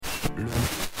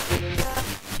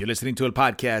You're listening to El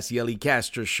Podcast, The Eli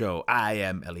Castro Show. I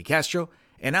am Eli Castro,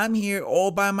 and I'm here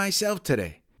all by myself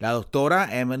today. La Doctora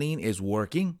Emeline is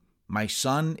working, my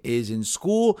son is in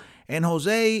school, and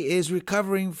Jose is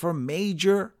recovering from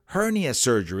major hernia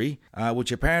surgery,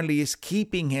 which apparently is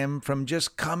keeping him from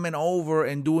just coming over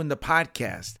and doing the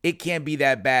podcast. It can't be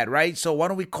that bad, right? So why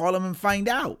don't we call him and find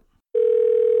out?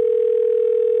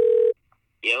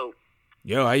 Yo,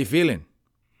 how you feeling?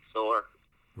 Sore.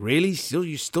 Really?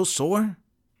 You still sore?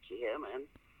 Yeah, man.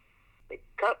 They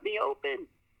cut me open.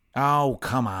 Oh,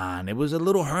 come on. It was a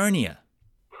little hernia.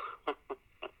 I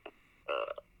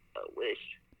wish.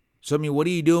 So, I mean, what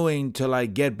are you doing to,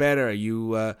 get better? Are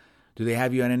you, do they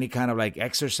have you on any kind of,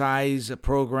 exercise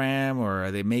program, or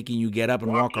are they making you get up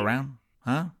and walk around?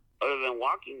 Huh? Other than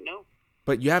walking, no.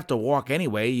 But you have to walk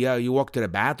anyway. Yeah, you walk to the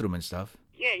bathroom and stuff.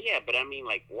 Yeah, but I mean,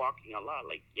 walking a lot.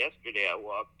 Like, yesterday I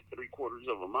walked 3/4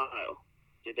 of a mile.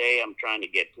 Today I'm trying to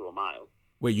get to a mile.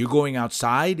 Wait, you going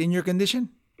outside in your condition?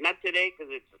 Not today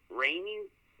because it's raining,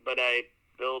 but I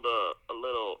build a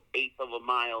little 1/8 of a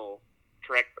mile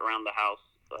trek around the house.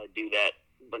 So I do that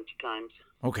a bunch of times.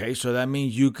 Okay, so that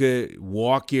means you could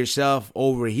walk yourself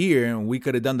over here and we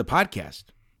could have done the podcast.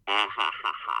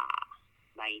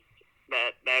 Nice.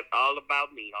 That all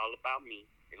about me.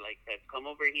 You're like, come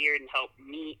over here and help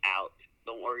me out.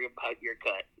 Don't worry about your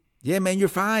cut. Yeah, man, you're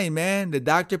fine, man. The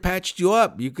doctor patched you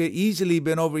up. You could easily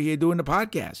been over here doing the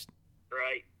podcast.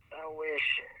 Right. I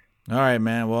wish. All right,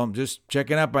 man. Well, I'm just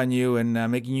checking up on you and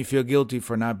making you feel guilty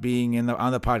for not being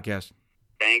on the podcast.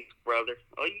 Thanks, brother.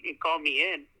 Oh, you can call me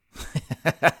in.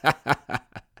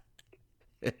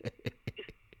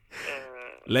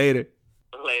 Later.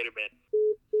 Later, man.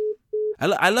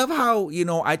 I love how,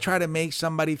 I try to make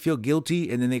somebody feel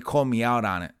guilty and then they call me out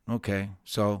on it. Okay,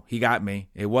 so he got me.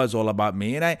 It was all about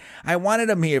me. And I wanted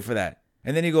him here for that.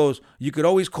 And then he goes, you could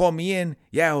always call me in.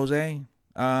 Yeah, Jose.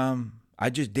 I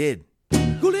just did.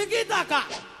 All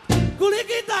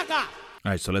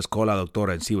right, so let's call La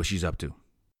Doctora and see what she's up to.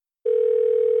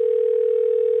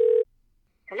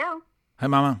 Hello. Hi,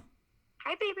 Mama.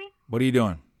 Hi, baby. What are you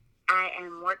doing? I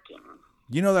am working.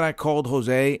 You know that I called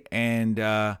Jose and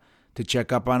to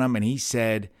check up on him, and he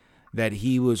said that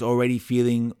he was already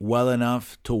feeling well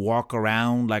enough to walk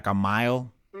around like a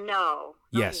mile? No,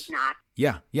 yes. He's not.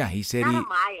 Yeah, he said not a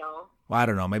mile. Well, I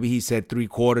don't know. Maybe he said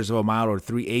 3/4 of a mile or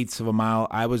 3/8 of a mile.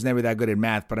 I was never that good at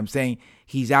math, but I'm saying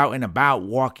he's out and about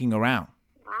walking around.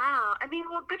 Wow. I mean,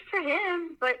 well, good for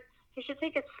him, but he should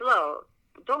take it slow.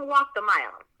 Don't walk the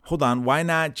mile. Hold on. Why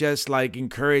not just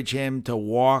encourage him to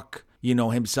walk,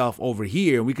 himself over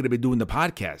here, and we could have been doing the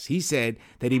podcast? He said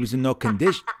that he was in no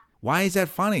condition. Why is that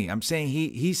funny? I'm saying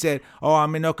he said, oh,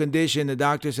 I'm in no condition. The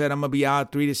doctor said I'm going to be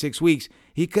out 3 to 6 weeks.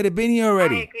 He could have been here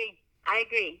already. I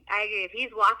agree. If he's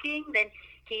walking, then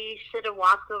he should have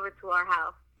walked over to our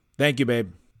house. Thank you,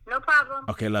 babe. No problem.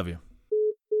 Okay, love you.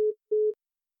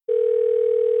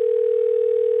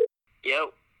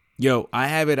 Yo, I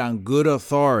have it on good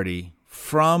authority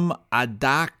from a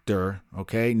doctor,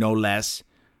 okay, no less,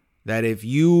 that if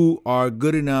you are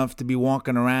good enough to be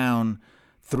walking around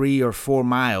 3 or 4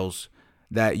 miles,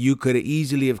 that you could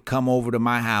easily have come over to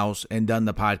my house and done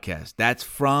the podcast. That's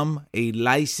from a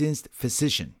licensed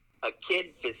physician. A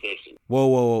kid physician.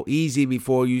 Whoa. Easy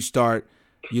before you start,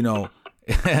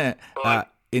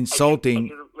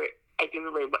 insulting. I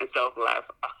can make myself laugh.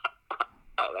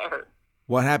 Oh, that hurt.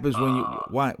 What happens when you...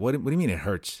 What do you mean it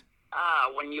hurts?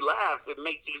 When you laugh, it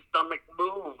makes your stomach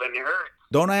move and it hurts.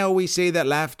 Don't I always say that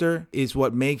laughter is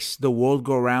what makes the world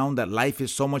go round, that life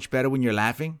is so much better when you're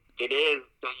laughing? It is,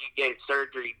 so you get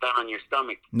surgery done on your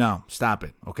stomach. No, stop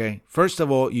it, okay? First of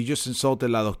all, you just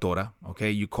insulted La Doctora, okay?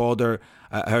 You called her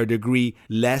her degree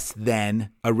less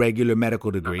than a regular medical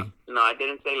degree. No, I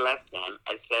didn't say less than.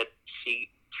 I said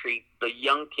she treats the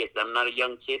young kids. I'm not a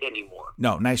young kid anymore.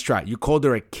 No, nice try. You called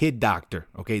her a kid doctor,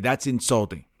 okay? That's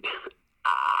insulting.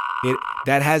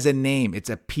 That has a name.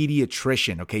 It's a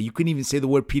pediatrician, okay? You couldn't even say the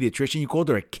word pediatrician. You called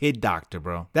her a kid doctor,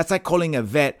 bro. That's like calling a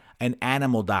vet an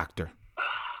animal doctor.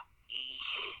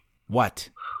 What?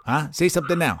 Huh? Say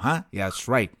something now, huh? Yeah, that's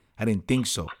right. I didn't think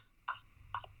so.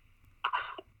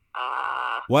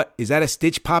 What? Is that a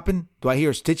stitch popping? Do I hear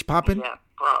a stitch popping? Yeah,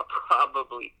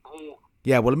 probably. Ooh.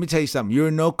 Yeah, well, let me tell you something. You're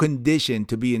in no condition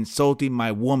to be insulting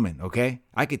my woman, okay?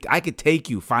 I could take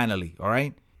you finally, all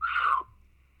right?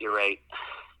 You're right.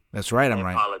 That's right, I'm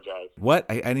right. I apologize. What?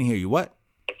 I didn't hear you. What?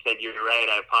 I said you're right.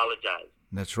 I apologize.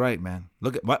 That's right, man.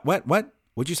 Look at what?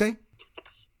 What'd you say?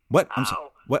 What? I'm sorry.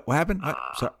 What happened?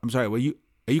 I'm sorry.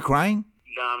 Are you crying?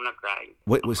 No, I'm not crying.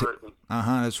 What was it?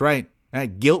 That's right.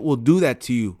 Guilt will do that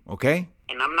to you, okay?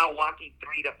 And I'm not walking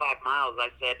 3 to 5 miles. I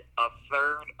said a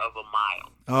third of a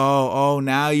mile. Oh,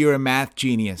 now you're a math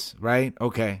genius, right?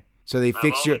 Okay. So they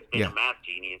fix your... I've always been a math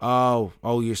genius.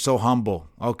 Oh, you're so humble.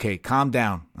 Okay, calm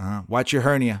down. Watch your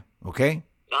hernia, okay?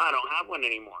 No, I don't have one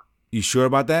anymore. You sure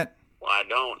about that? Well, I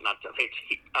don't. Not till they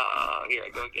take... here, I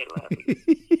go get laughing.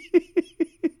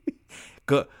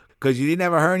 Because you didn't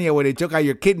have a hernia when they took out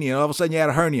your kidney, and all of a sudden you had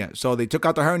a hernia. So they took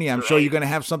out the hernia. I'm sure you're going to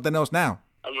have something else now.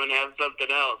 I'm going to have something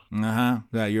else.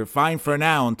 Yeah, you're fine for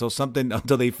now until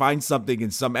they find something in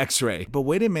some x-ray. But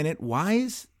wait a minute. Why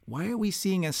are we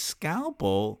seeing a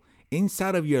scalpel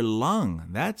inside of your lung?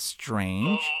 That's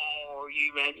strange. Oh,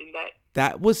 you imagined that?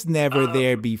 That was never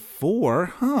there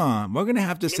before, huh? We're going to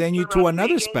have to send you to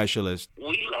another specialist.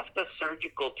 We left a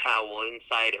surgical towel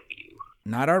inside of you.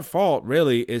 Not our fault,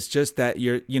 really. It's just that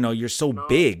you're so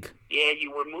big. Yeah,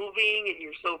 you were moving and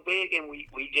you're so big, and we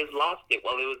just lost it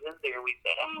while it was in there. And we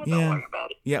said, don't worry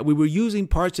about it. Yeah, we were using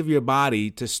parts of your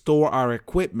body to store our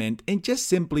equipment and just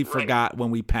simply forgot when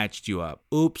we patched you up.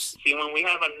 Oops. See, when we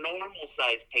have a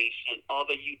normal-sized patient, all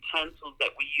the utensils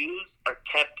that we use are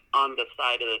kept on the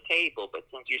side of the table. But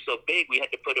since you're so big, we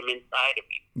had to put them inside of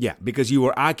you. Yeah, because you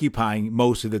were occupying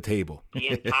most of the table. The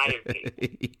entire table.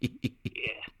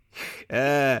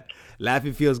 Yeah.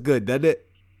 Laughing feels good, doesn't it?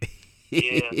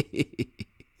 Yeah.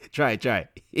 Try.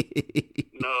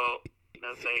 No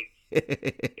thanks.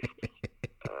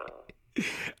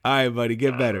 All right, buddy,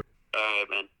 get better. All right,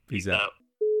 man. Peace out.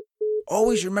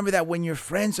 Always remember that when your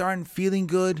friends aren't feeling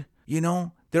good,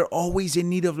 they're always in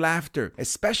need of laughter,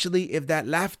 especially if that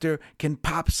laughter can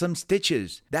pop some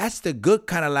stitches. That's the good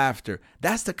kind of laughter.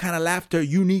 That's the kind of laughter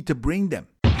you need to bring them.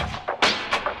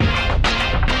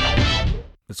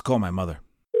 Let's call my mother.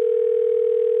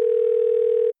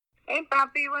 Hey,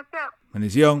 papi, what's up?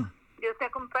 Bendición. Dios te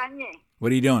acompañe.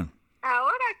 What are you doing?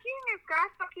 Ahora aquí en el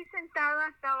caso, aquí sentada,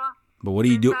 estaba But what are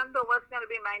you doing? pensando what's going to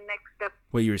be my next step.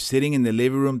 Wait, you're sitting in the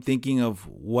living room thinking of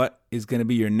what is going to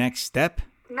be your next step?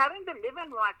 Not in the living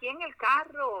room, aquí en el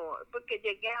carro, porque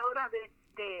llegué ahora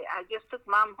I just took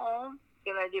mom home,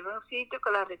 que la llevé a un sitio,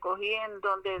 que la recogí en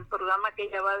donde el programa que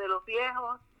ella va de los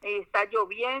viejos, y está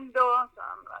lloviendo, so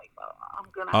I'm like, I'm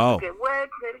going to have to get wet,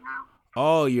 getting out.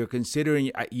 Oh, you're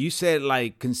considering, you said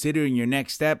like considering your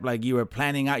next step, like you were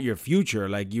planning out your future,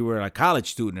 like you were a college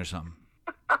student or something.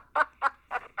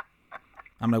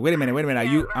 I'm like, wait a minute.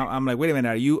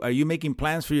 Are you making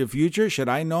plans for your future? Should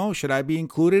I know? Should I be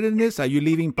included in this? Are you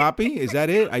leaving Papi? Is that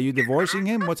it? Are you divorcing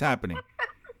him? What's happening?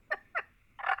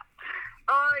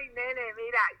 Ay, nene,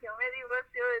 mira, yo me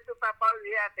divorcio de tu papá,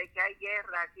 olvídate que hay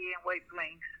guerra aquí en White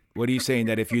Plains. What are you saying,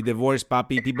 that if you divorce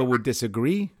Papi, people would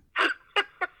disagree?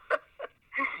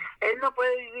 Él no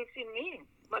puede vivir sin mí.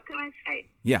 What can I say?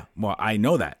 Yeah, well, I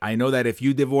know that. I know that if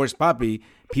you divorce Papi,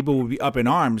 people will be up in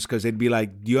arms because they'd be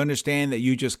like, do you understand that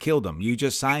you just killed him? You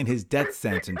just signed his death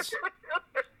sentence.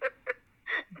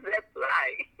 That's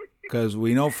right. Because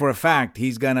we know for a fact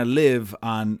he's going to live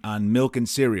on milk and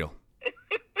cereal.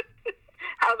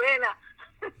 Avena.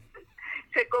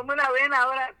 Se come una avena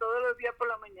ahora todos los días por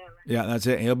la mañana. Yeah, that's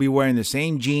it. He'll be wearing the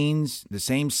same jeans, the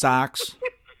same socks.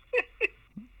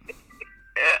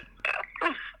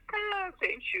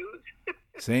 Same shoes.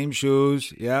 Same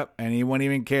shoes, yep, and he won't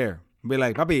even care. Be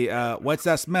like, Papi, what's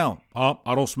that smell? Oh,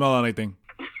 I don't smell anything.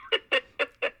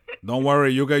 Don't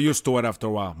worry, you get used to it after a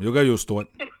while. You get used to it.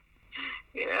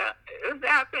 Yeah, it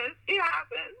happens.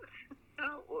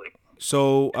 Oh, boy.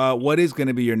 So, what is going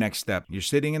to be your next step? You're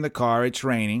sitting in the car, it's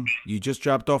raining. You just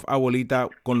dropped off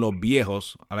Abuelita con los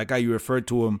viejos. I like how you refer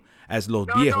to them as los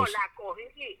viejos. No, la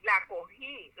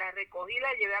recogí,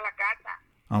 la llevé a la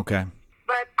casa. Okay.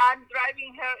 But I'm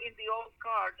driving her in the old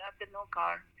car, not the new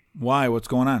car. Why? What's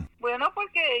going on? Bueno,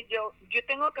 porque yo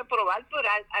tengo que probar, but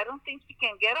I don't think she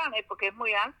can get on it porque es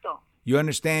muy alto. You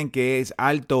understand que es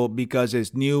alto because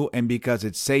it's new and because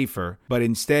it's safer, but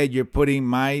instead you're putting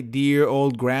my dear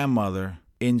old grandmother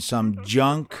in some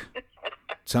junk,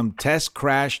 some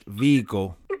test-crashed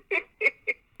vehicle.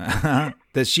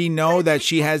 Does she know that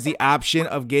she has the option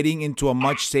of getting into a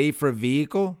much safer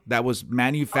vehicle that was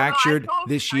manufactured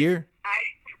this year?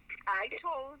 I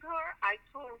told her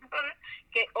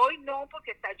que hoy no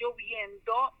porque está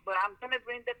lloviendo, but I'm going to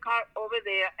bring the car over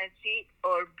there and see,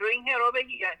 or bring her over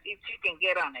here and see if she can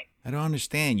get on it. I don't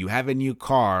understand. You have a new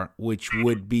car, which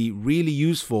would be really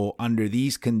useful under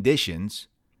these conditions,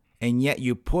 and yet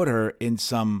you put her in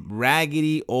some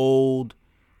raggedy, old,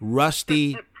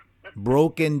 rusty,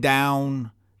 broken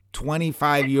down,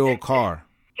 25-year-old car.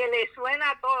 Que le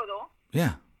suena todo.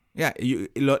 Yeah.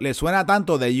 Le suena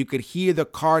tanto that you could hear the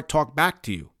car talk back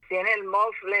to you. Tiene el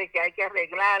mofle, que hay que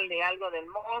arreglarle algo del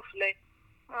mofle.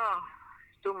 Oh,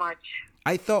 it's too much.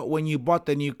 I thought when you bought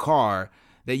the new car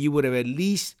that you would have at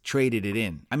least traded it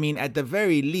in. I mean, at the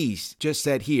very least, just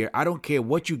said, here, I don't care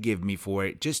what you give me for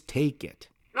it, just take it.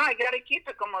 No, I gotta keep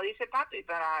it, como dice papi,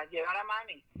 para llevar a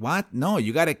mami. What? No,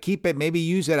 you got to keep it. Maybe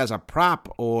use it as a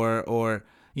prop or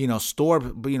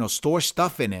store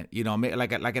stuff in it.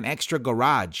 Like an extra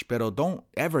garage. But don't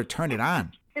ever turn it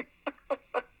on.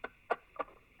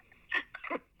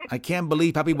 I can't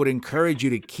believe papi would encourage you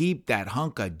to keep that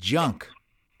hunk of junk.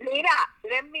 Mira,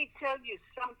 let me tell you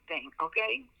something,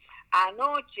 okay?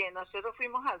 Anoche nosotros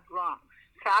fuimos al Bronx,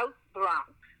 South Bronx,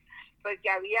 porque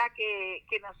había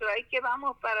que nosotros ahí que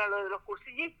vamos para lo de los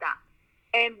cursillistas.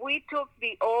 And we took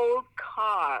the old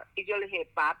car. Y yo le dije,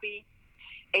 papi,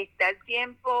 está el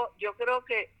tiempo, yo creo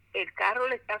que el carro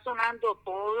le está sonando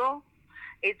todo.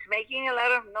 It's making a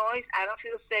lot of noise. I don't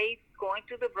feel safe going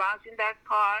to the Bronx in that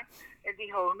car. Él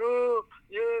dijo, no,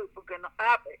 porque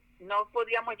no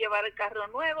podíamos llevar el carro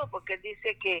nuevo porque él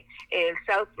dice que el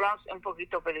South Bronx es un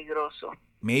poquito peligroso.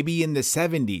 Maybe in the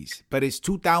 70s, but it's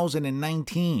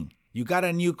 2019. You got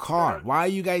a new car. Why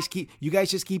you guys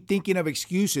just keep thinking of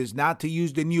excuses not to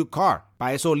use the new car?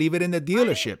 Para eso, leave it in the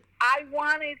dealership. I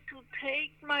wanted to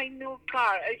take my new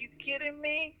car. Are you kidding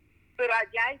me? Pero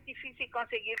allá es difícil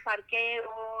conseguir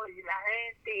parqueo y la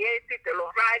gente y te lo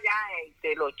rayan y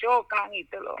te lo chocan y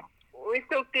te lo... We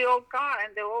took the old car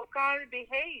and the old car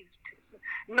behaved.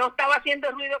 No estaba haciendo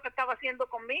el ruido que estaba haciendo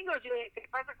conmigo. Yo dije, ¿qué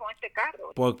pasa con este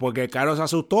carro? Porque el carro se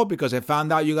asustó because it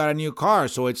found out you got a new car,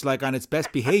 so it's like on its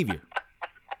best behavior.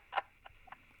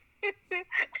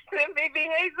 Let me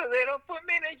behave so they don't put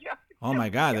me in a job. Oh my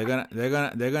God,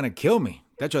 they're gonna kill me.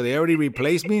 That's why they already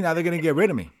replaced me. Now they're gonna get rid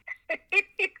of me.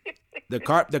 The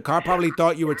car probably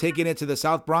thought you were taking it to the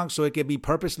South Bronx so it could be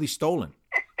purposely stolen.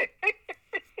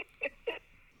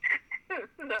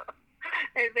 No,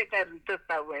 ese carrito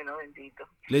está bueno, bendito.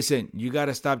 Listen, you got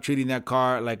to stop treating that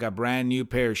car like a brand new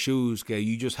pair of shoes. Okay,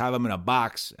 you just have them in a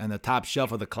box on the top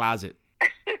shelf of the closet.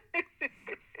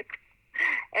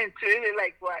 And treat it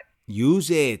like what? Use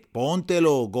it,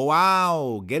 póntelo, go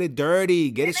out, get it dirty,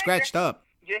 get it scratched up.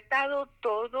 Yo he estado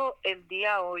todo el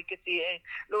día hoy, que sí,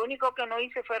 lo único que no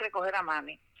hice fue recoger a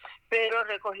mami. Pero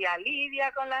recogí a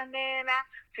Lidia con las nenas,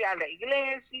 fui a la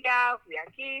iglesia, fui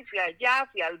aquí, fui allá,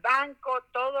 fui al banco,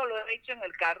 todo lo he hecho en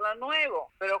el carro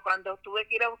nuevo. Pero cuando tuve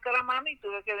que ir a buscar a mami,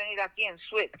 tuve que venir aquí en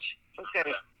Switch. Porque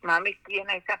mami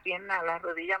tiene esa pierna, la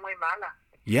rodilla muy mala.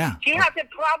 Yeah. She has a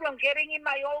problem getting in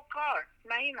my old car.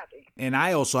 Imagínate. And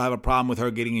I also have a problem with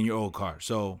her getting in your old car,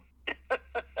 so...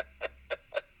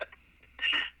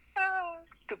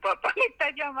 Tu papá me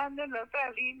está llamando en otra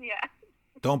línea.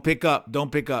 Don't pick up.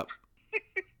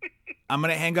 I'm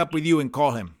going to hang up with you and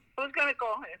call him. Who's going to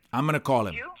call him? I'm going to call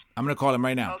him. You? I'm going to call him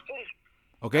right now.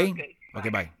 Okay. Okay? Okay,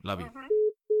 bye. Love you.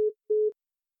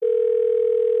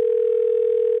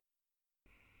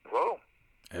 Hello.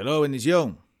 Hello,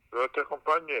 bendición. Yo te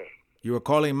acompañe. You were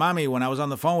calling mommy when I was on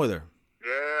the phone with her.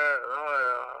 Yeah,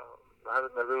 no, I'm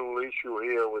having a little issue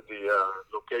here with the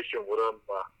location where I'm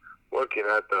working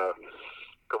at.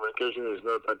 Communication is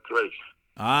not that great.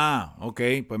 Ah,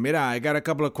 okay. But mira, I got a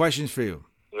couple of questions for you.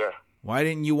 Yeah. Why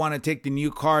didn't you want to take the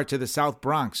new car to the South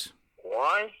Bronx?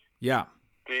 Why? Yeah.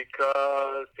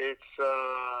 Because it's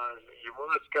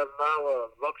Yvonne's got now a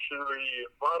luxury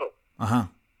model.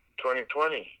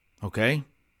 2020. Okay.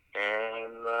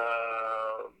 And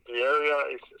the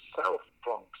area is South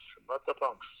Bronx, not the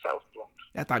Bronx, South Bronx.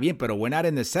 Ya está bien, pero we're not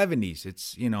in the 70s.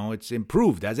 It's, it's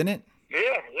improved, hasn't it?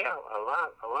 Yeah, a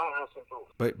lot has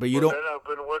improved. But you don't. Then I've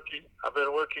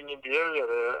been working in the area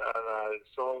there, and I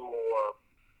saw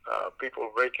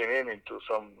people breaking into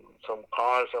some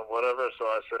cars and whatever. So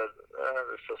I said,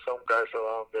 there's some guys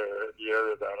around the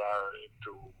area that are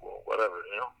into whatever,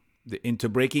 Into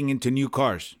breaking into new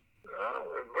cars.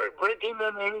 Breaking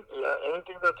in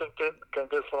anything that can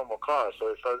get from a car. So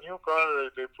if a new car,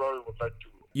 they probably would like to.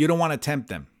 You don't want to tempt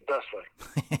them. That's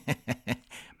right.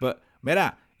 But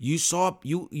mira,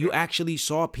 you actually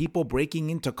saw people breaking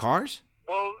into cars?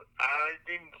 Well, I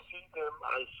didn't see them.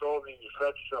 I saw the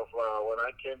effects of when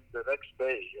I came the next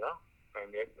day,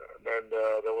 And then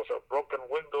there was a broken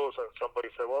windows, and somebody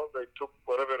said, well, they took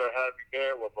whatever they had in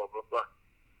there, blah, blah, blah, blah.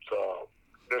 So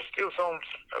there's still some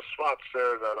spots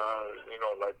there that are,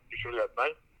 like usually at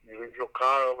night. You leave your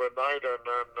car overnight, and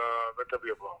then there could be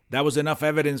a problem. That was enough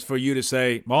evidence for you to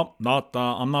say, well,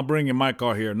 I'm not bringing my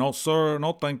car here. No, sir.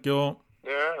 No, thank you.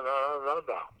 Yeah, no.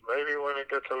 Maybe when it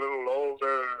gets a little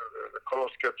older, the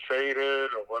colors get faded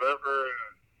or whatever,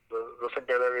 doesn't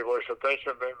get anybody's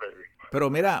attention, then maybe. Pero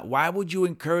mira, why would you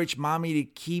encourage mommy to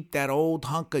keep that old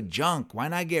hunk of junk? Why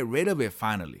not get rid of it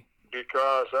finally?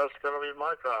 Because that's going to be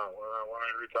my car when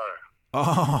I retire.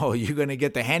 Oh, you're going to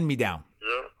get the hand-me-down.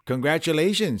 Yeah.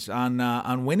 Congratulations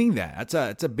on winning that.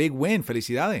 That's a big win.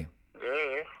 Felicidades.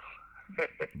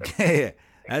 Yeah.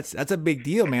 That's a big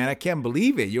deal, man. I can't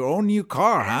believe it. Your own new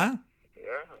car, huh?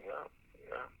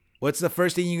 Yeah. What's the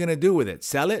first thing you're going to do with it?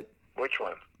 Sell it? Which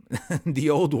one? The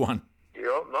old one.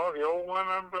 The old one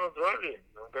I'm going to drive it.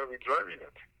 I'm going to be driving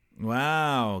it.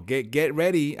 Wow. Get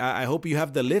ready. I hope you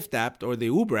have the Lyft app or the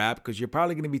Uber app because you're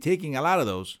probably going to be taking a lot of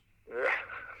those.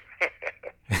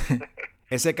 Yeah.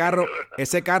 Ese carro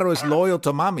is loyal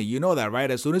to mommy. You know that, right?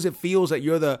 As soon as it feels that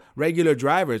you're the regular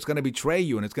driver, it's going to betray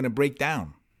you and it's going to break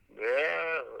down.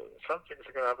 Yeah, something's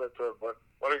going to happen to it, but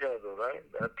what are you going to do, right?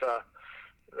 That's going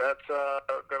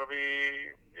to be,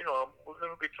 we're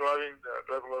going to be driving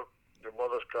the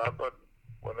mother's car, but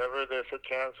whenever there's a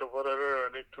chance or whatever, I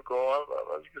need to go out,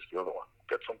 I'll use the other one.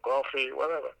 Get some coffee,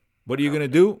 whatever. What are you going to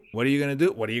do?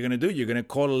 You're going to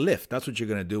call a Lyft. That's what you're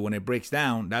going to do. When it breaks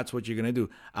down, that's what you're going to do.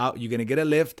 You're going to get a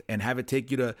Lyft and have it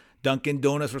take you to Dunkin'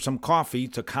 Donuts for some coffee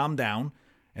to calm down,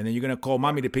 and then you're going to call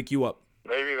mommy to pick you up.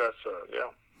 Maybe that's,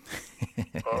 yeah.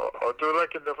 or do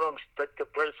like in the Bronx, take the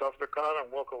plates off the car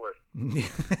and walk away.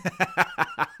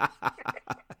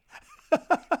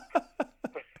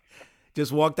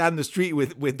 Just walk down the street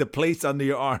with the plates under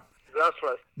your arm. That's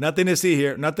right. Nothing to see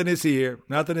here. All you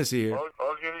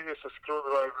need is a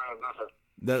screwdriver and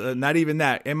nothing. Not even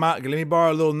that. Emma, let me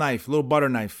borrow a little butter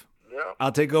knife. Yeah.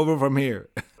 I'll take over from here.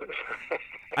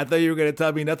 I thought you were going to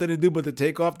tell me nothing to do but to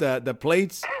take off the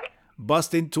plates,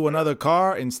 bust into another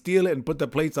car and steal it and put the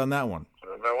plates on that one.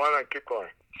 And I want to keep going.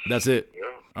 That's it. Yeah.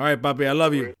 All right, papi, I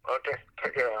love you. Okay,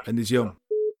 take care. Bendición.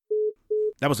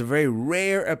 That was a very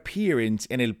rare appearance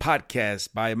in el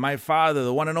podcast by my father,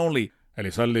 the one and only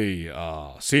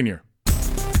Elizalde Sr.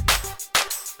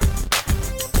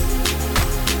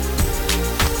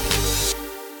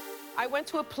 I went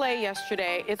to a play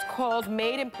yesterday. It's called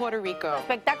Made in Puerto Rico.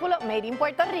 Espectáculo Made in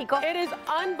Puerto Rico. It is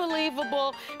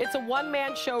unbelievable. It's a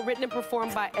one-man show written and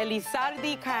performed by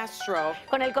Elizalde Castro.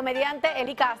 Con el comediante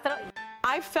Eli Castro.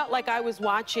 I felt like I was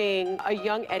watching a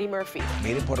young Eddie Murphy.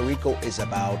 Made in Puerto Rico is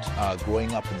about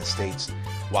growing up in the States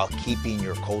while keeping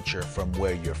your culture from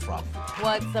where you're from.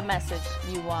 What's the message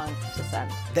you want to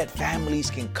send? That families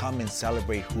can come and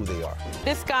celebrate who they are.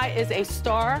 This guy is a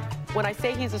star. When I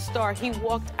say he's a star, he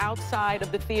walked outside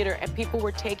of the theater and people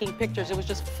were taking pictures. It was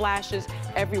just flashes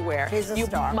everywhere. He's a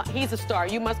star. He's a star.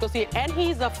 You must go see it. And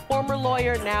he's a former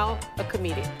lawyer, now a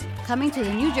comedian. Coming to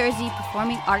the New Jersey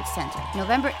Performing Arts Center,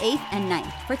 November 8th and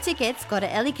 9th. For tickets, go to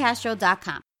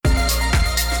elicastro.com.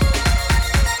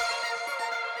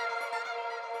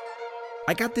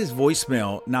 I got this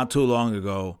voicemail not too long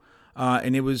ago,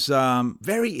 and it was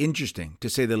very interesting, to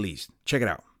say the least. Check it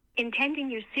out. Intending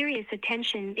your serious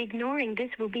attention, ignoring this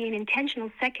will be an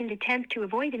intentional second attempt to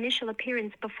avoid initial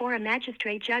appearance before a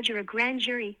magistrate judge or a grand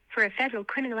jury for a federal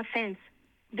criminal offense.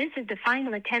 This is the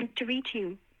final attempt to reach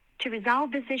you. To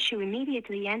resolve this issue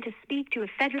immediately and to speak to a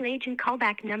federal agent,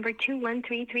 callback number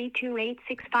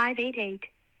 213-328-6588.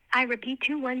 I repeat,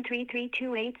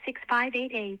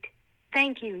 213-328-6588.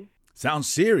 Thank you. Sounds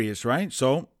serious, right?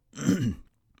 So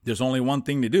there's only one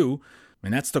thing to do,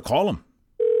 and that's to call him.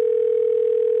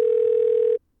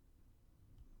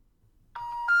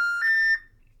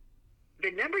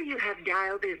 The number you have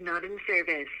dialed is not in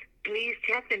service. Please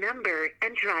check the number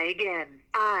and try again.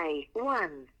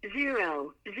 I-100.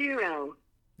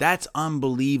 That's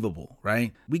unbelievable,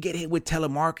 right? We get hit with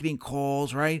telemarketing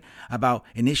calls, right? About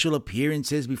initial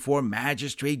appearances before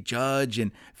magistrate judge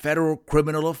and federal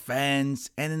criminal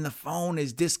offense, and then the phone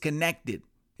is disconnected.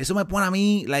 Eso me pone a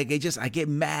mí, like, I get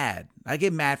mad. I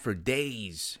get mad for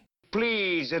days.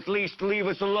 Please, at least leave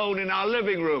us alone in our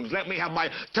living rooms. Let me have my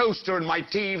toaster and my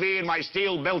TV and my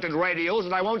steel-belted radios,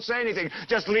 and I won't say anything.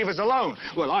 Just leave us alone.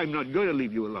 Well, I'm not going to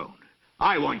leave you alone.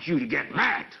 I want you to get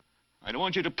mad. I don't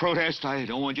want you to protest. I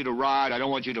don't want you to riot. I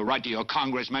don't want you to write to your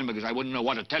congressmen because I wouldn't know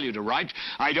what to tell you to write.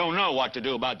 I don't know what to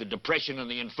do about the depression and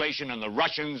the inflation and the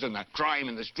Russians and the crime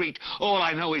in the street. All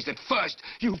I know is that first,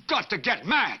 you've got to get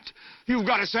mad. You've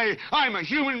got to say, I'm a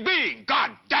human being.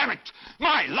 God damn it.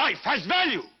 My life has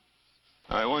value.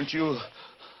 I want you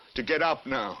to get up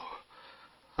now.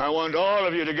 I want all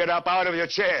of you to get up out of your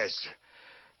chairs.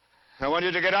 I want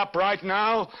you to get up right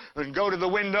now and go to the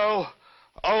window,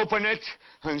 open it,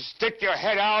 and stick your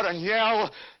head out and yell,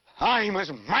 I'm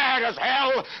as mad as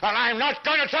hell, and I'm not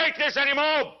going to take this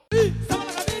anymore!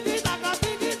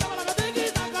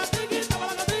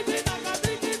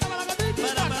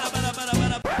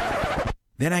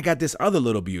 Then I got this other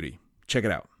little beauty. Check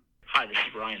it out. Hi, this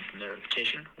is Ryan from Their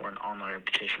Reputation. We're an online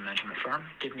reputation management firm.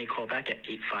 Give me a call back at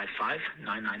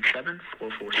 855-997-4476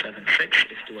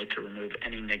 if you'd like to remove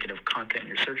any negative content in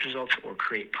your search results or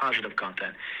create positive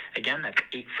content. Again, that's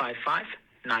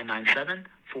 855-997-4476.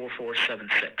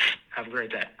 Have a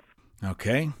great day.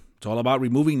 Okay. It's all about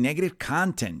removing negative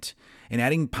content and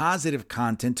adding positive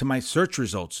content to my search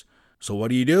results. So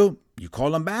what do? You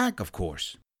call them back, of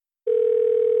course.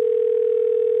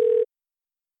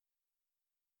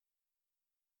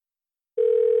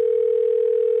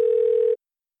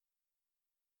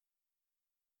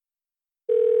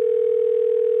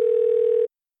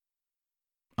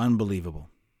 Unbelievable.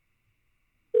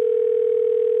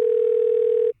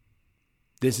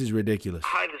 This is ridiculous.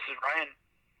 Hi, this is Ryan.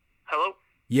 Hello?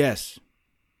 Yes.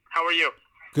 How are you?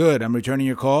 Good. I'm returning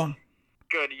your call.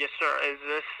 Good. Yes, sir. Is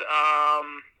this,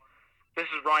 this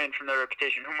is Ryan from Their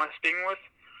Reputation. Who am I speaking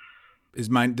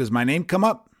with? Does my name come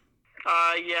up?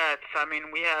 Yeah,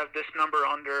 we have this number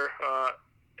under,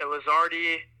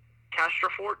 Elizardi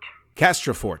Castrofort.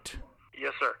 Castrofort.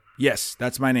 Yes, sir. Yes,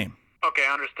 that's my name. Okay,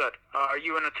 understood. Are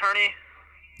you an attorney?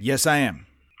 Yes, I am.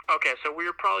 Okay, so we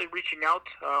were probably reaching out.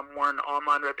 We're an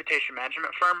online reputation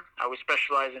management firm. We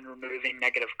specialize in removing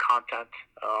negative content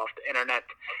off the internet.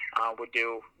 We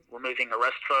do removing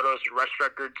arrest photos, arrest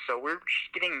records. So we're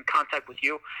just getting in contact with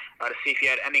you to see if you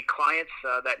had any clients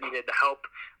that needed the help.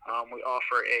 We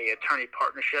offer a attorney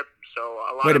partnership. So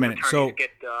a lot Wait a of minute. attorneys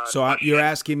get. You're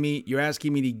asking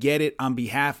me to get it on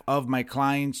behalf of my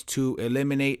clients to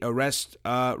eliminate arrest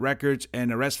records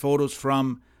and arrest photos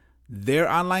from their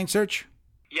online search?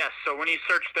 Yes, so when you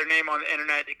search their name on the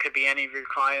internet, it could be any of your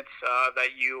clients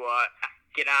that you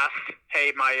get asked,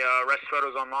 hey, my arrest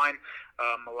photos online.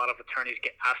 A lot of attorneys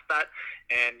get asked that,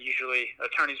 and usually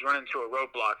attorneys run into a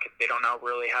roadblock. They don't know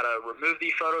really how to remove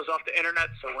these photos off the internet,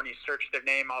 so when you search their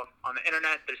name on the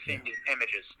internet, they're seeing these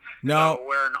images. So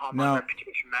we're an online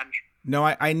reputation manager. No,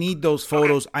 I need those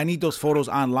photos. Okay. I need those photos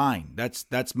online.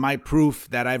 That's my proof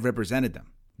that I've represented them.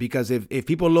 Because if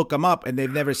people look them up and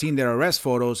they've never seen their arrest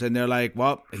photos and they're like,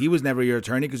 well, he was never your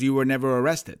attorney because you were never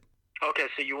arrested. Okay,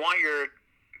 so you want your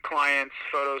clients'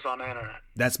 photos on the internet.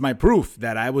 That's my proof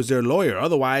that I was their lawyer.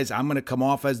 Otherwise, I'm going to come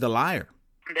off as the liar.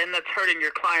 Then that's hurting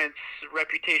your client's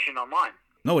reputation online.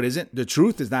 No, it isn't. The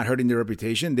truth is not hurting their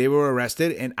reputation. They were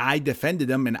arrested and I defended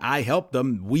them and I helped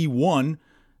them. We won.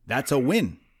 That's a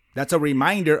win. That's a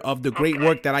reminder of the great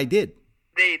work that I did.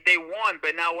 They won,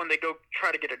 but now when they go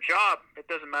try to get a job, it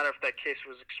doesn't matter if that case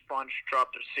was expunged,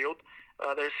 dropped, or sealed.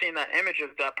 They're seeing that image of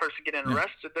that person getting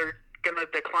arrested. They're going to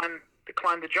decline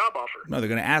the job offer. No, they're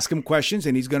going to ask him questions,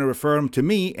 and he's going to refer them to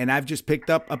me, and I've just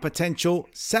picked up a potential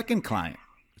second client.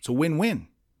 It's a win-win.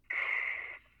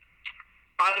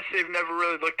 Honestly, I've never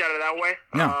really looked at it that way.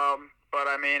 No. But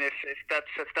I mean, if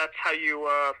that's how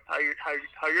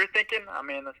you're thinking, I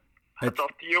mean, that's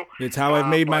up to you. It's how I've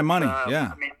made my money.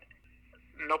 Yeah. I mean,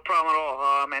 no problem at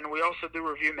all. And we also do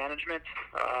review management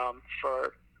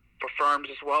for firms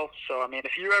as well. So, I mean,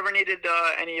 if you ever needed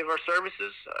any of our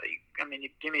services, you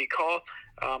give me a call.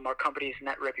 Our company is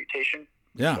Net Reputation.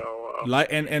 Yeah. So,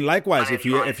 and likewise, if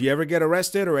you ever get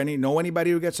arrested or know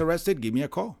anybody who gets arrested, give me a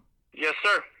call. Yes,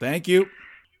 sir. Thank you.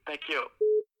 Thank you.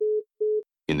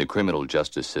 In the criminal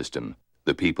justice system,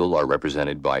 the people are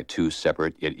represented by two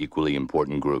separate yet equally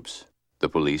important groups: the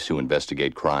police who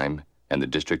investigate crime and the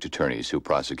district attorneys who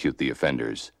prosecute the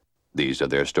offenders. These are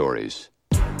their stories.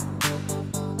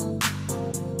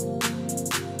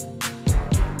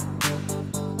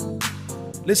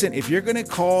 Listen, if you're going to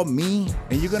call me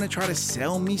and you're going to try to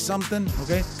sell me something,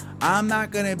 okay, I'm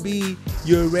not going to be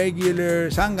your regular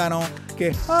sangano.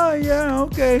 Okay, oh, yeah,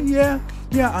 okay, yeah.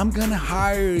 I'm going to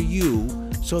hire you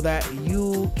so that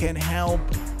you can help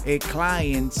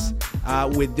clients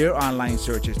with their online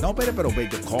searches. No, pero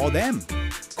call them.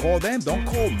 Call them. Don't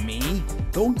call me.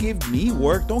 Don't give me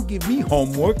work. Don't give me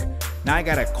homework. Now I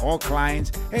got to call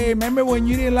clients. Hey, remember when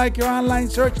you didn't like your online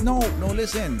search? No,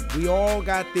 listen. We all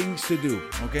got things to do,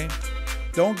 okay?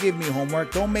 Don't give me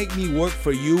homework. Don't make me work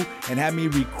for you and have me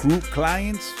recruit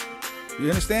clients. You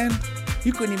understand?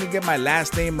 You couldn't even get my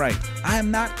last name right. I am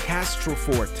not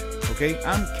Castrofort, okay?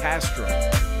 I'm Castro.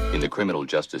 In the criminal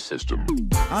justice system,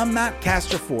 I'm not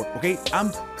Castrofort, okay?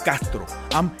 I'm Castro.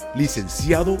 I'm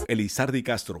Licenciado Elizardi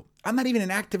Castro. I'm not even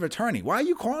an active attorney. Why are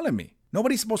you calling me?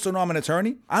 Nobody's supposed to know I'm an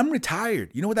attorney. I'm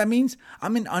retired. You know what that means?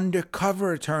 I'm an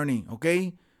undercover attorney,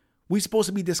 okay? We're supposed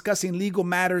to be discussing legal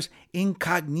matters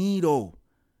incognito.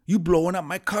 You blowing up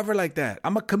my cover like that.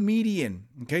 I'm a comedian,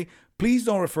 okay? Please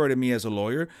don't refer to me as a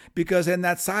lawyer, because then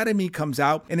that side of me comes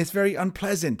out and it's very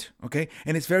unpleasant, okay?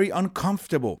 And it's very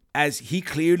uncomfortable, as he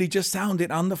clearly just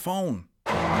sounded on the phone.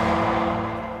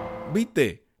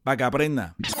 Viste? Pa' que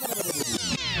aprenda.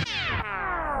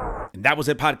 And that was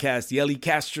it, podcast, The Ellie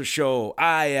Castro Show.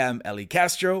 I am Ellie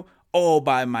Castro, all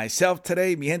by myself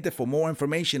today. Mi gente, for more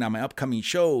information on my upcoming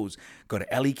shows, go to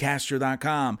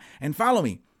elliecastro.com and follow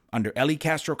me under Ellie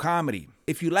Castro Comedy.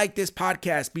 If you like this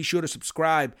podcast, be sure to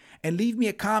subscribe and leave me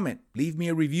a comment. Leave me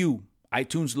a review.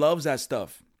 iTunes loves that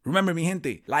stuff. Remember, mi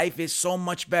gente, life is so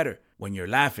much better when you're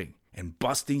laughing and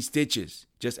busting stitches.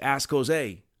 Just ask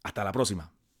Jose. Hasta la próxima.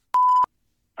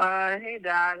 Hey,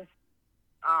 Dad.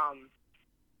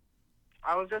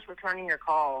 I was just returning your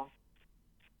call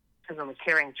because I'm a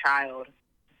caring child.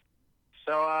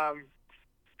 So,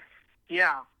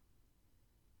 yeah.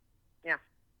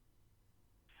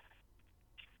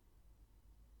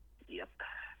 Yep.